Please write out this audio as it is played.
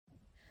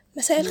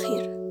مساء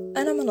الخير،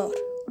 أنا منار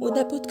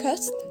وده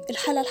بودكاست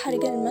الحالة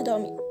الحرجة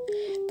للمدعومين.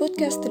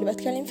 بودكاست اللي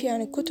بتكلم فيه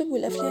عن الكتب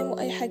والأفلام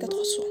وأي حاجة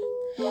تخصهم.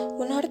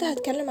 والنهاردة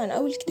هتكلم عن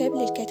أول كتاب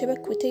للكاتبة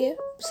الكويتية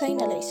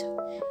بثينة العيسي،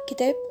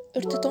 كتاب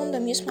ارتطام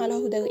لم يسمع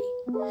له دوي.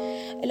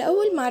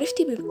 الأول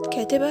معرفتي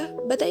بالكاتبة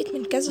بدأت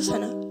من كذا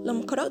سنة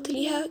لما قرأت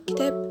ليها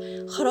كتاب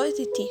خرائط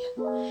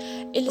التيه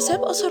اللي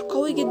ساب أثر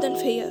قوي جدا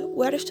فيا،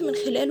 وعرفت من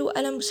خلاله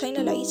ألم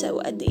بثينة العيسي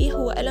وقد إيه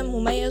هو ألم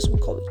مميز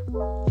وقوي.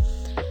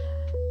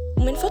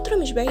 ومن فترة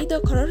مش بعيدة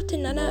قررت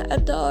ان انا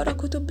ابدأ اقرأ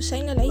كتب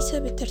بثينة العيسي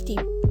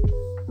بالترتيب،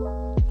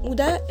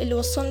 وده اللي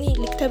وصلني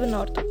لكتاب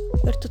النهاردة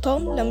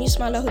ارتطام لم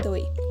يسمع له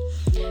دوي.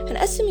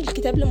 هنقسم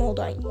الكتاب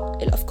لموضوعين: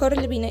 الافكار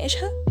اللي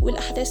بيناقشها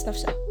والاحداث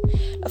نفسها.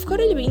 الافكار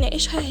اللي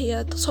بيناقشها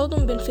هي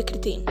تصادم بين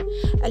فكرتين: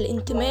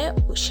 الانتماء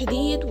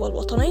والشديد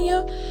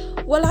والوطنية،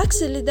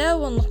 والعكس لده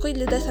والنقيض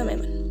لده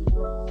تماما.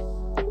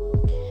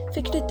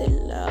 فكرة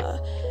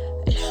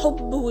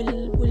الحب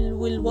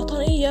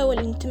والوطنية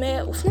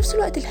والانتماء، وفي نفس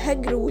الوقت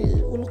الهجر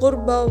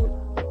والغربة،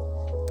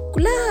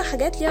 كلها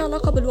حاجات ليها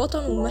علاقة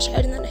بالوطن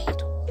ومشاعرنا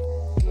ناحيته.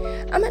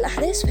 أما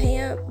الأحداث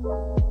فهي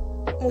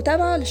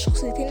متابعة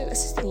للشخصيتين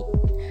الأساسيين: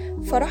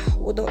 فرح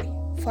وداري.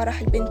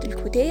 فرح البنت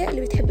الكويتية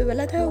اللي بتحب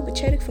بلدها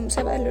وبتشارك في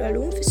مسابقة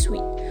للعلوم في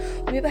السويد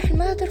وبيبقى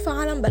حلمها ترفع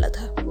علم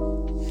بلدها.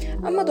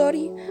 أما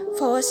داري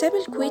فهو ساب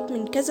الكويت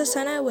من كذا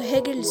سنة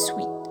وهاجر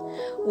للسويد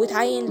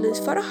وتعين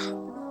لفرح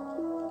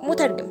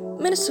مترجم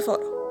من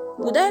السفارة،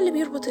 وده اللي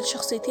بيربط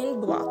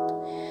الشخصيتين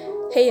ببعض،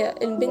 هي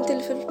البنت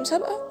اللي في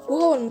المسابقة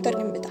وهو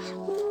المترجم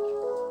بتاعها.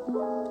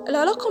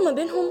 العلاقة ما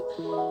بينهم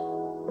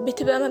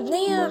بتبقى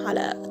مبنية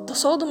على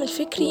التصادم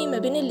الفكري ما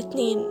بين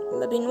الاتنين،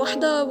 ما بين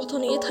واحدة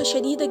وطنيتها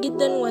شديدة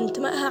جدا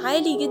وانتمائها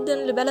عالي جدا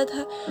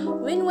لبلدها،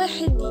 وبين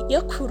واحد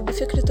يكفر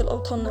بفكرة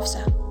الأوطان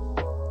نفسها.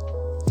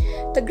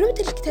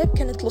 تجربة الكتاب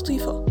كانت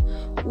لطيفة،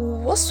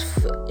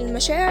 ووصف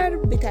المشاعر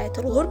بتاعت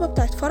الغربة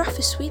بتاعت فرح في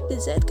السويد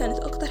بالذات كانت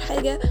أكتر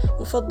حاجة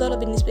مفضلة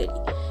بالنسبة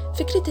لي.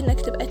 فكرة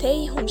إنك تبقى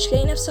تايه ومش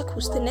لاقي نفسك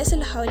وسط الناس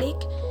اللي حواليك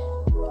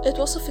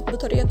اتوصفت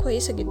بطريقة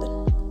كويسة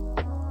جدا.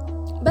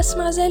 بس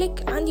مع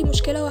ذلك عندي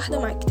مشكلة واحدة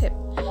مع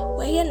الكتاب،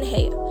 وهي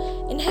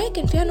النهاية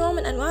كان فيها نوع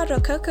من أنواع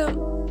الركاكة،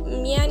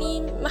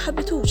 يعني ما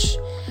حبيتوش،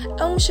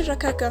 أو مش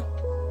الركاكة،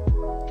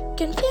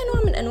 كان فيها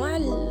نوع من أنواع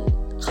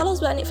خلاص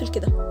بقى نقفل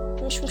كده،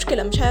 مش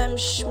مشكلة،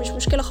 مش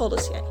مشكلة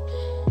خالص. يعني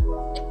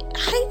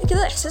حاجة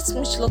كده إحساس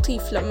مش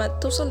لطيف لما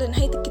توصل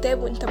لنهاية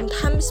الكتاب وانت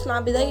متحمس مع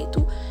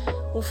بدايته،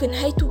 وفي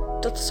نهايته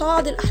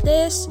تتصاعد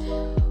الأحداث،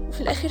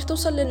 وفي الآخر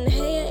توصل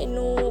للنهاية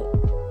إنه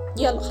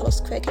يلا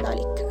خلاص كفاية كده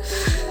عليك.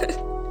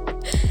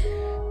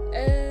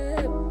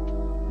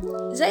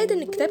 زائد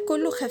إن الكتاب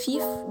كله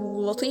خفيف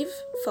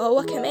ولطيف،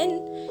 فهو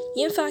كمان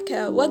ينفع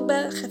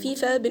كوجبة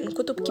خفيفة بين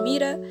كتب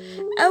كبيرة،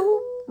 أو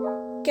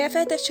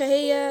كفاتة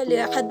شهية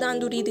لحد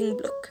عنده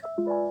reading block.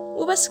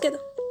 وبس كده،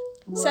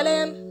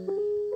 سلام.